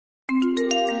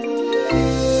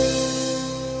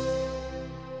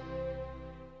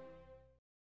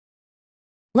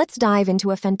Let's dive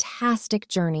into a fantastic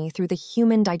journey through the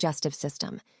human digestive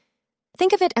system.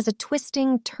 Think of it as a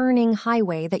twisting, turning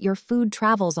highway that your food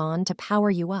travels on to power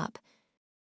you up.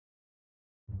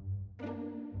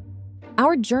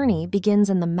 Our journey begins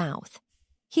in the mouth.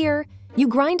 Here, you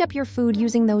grind up your food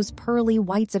using those pearly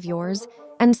whites of yours,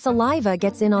 and saliva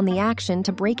gets in on the action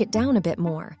to break it down a bit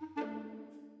more.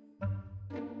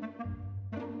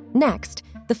 Next,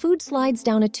 the food slides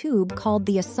down a tube called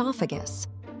the esophagus.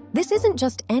 This isn't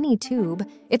just any tube,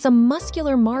 it's a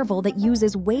muscular marvel that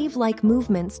uses wave-like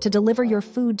movements to deliver your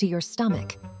food to your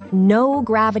stomach. No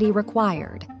gravity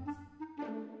required.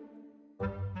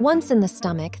 Once in the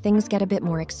stomach, things get a bit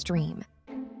more extreme.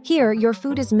 Here, your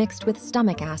food is mixed with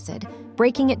stomach acid,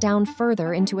 breaking it down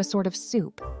further into a sort of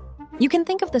soup. You can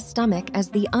think of the stomach as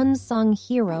the unsung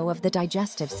hero of the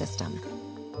digestive system.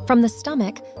 From the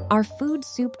stomach, our food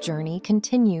soup journey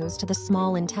continues to the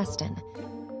small intestine.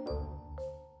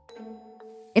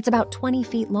 It's about 20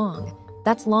 feet long.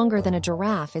 That's longer than a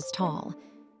giraffe is tall.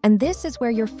 And this is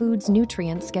where your food's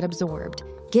nutrients get absorbed,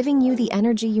 giving you the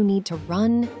energy you need to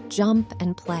run, jump,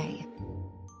 and play.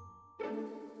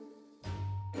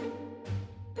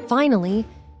 Finally,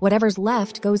 whatever's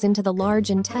left goes into the large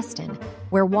intestine,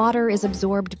 where water is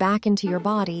absorbed back into your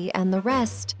body, and the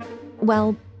rest,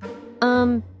 well,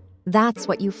 that's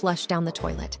what you flush down the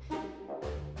toilet.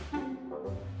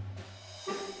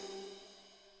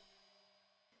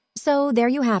 So there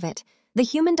you have it, the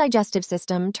human digestive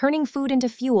system turning food into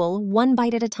fuel one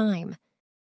bite at a time.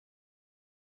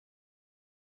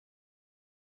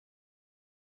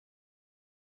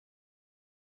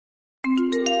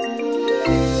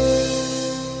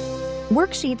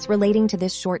 Worksheets relating to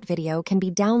this short video can be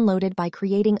downloaded by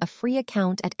creating a free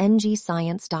account at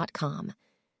ngscience.com.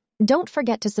 Don't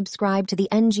forget to subscribe to the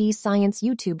ngscience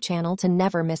YouTube channel to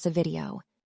never miss a video.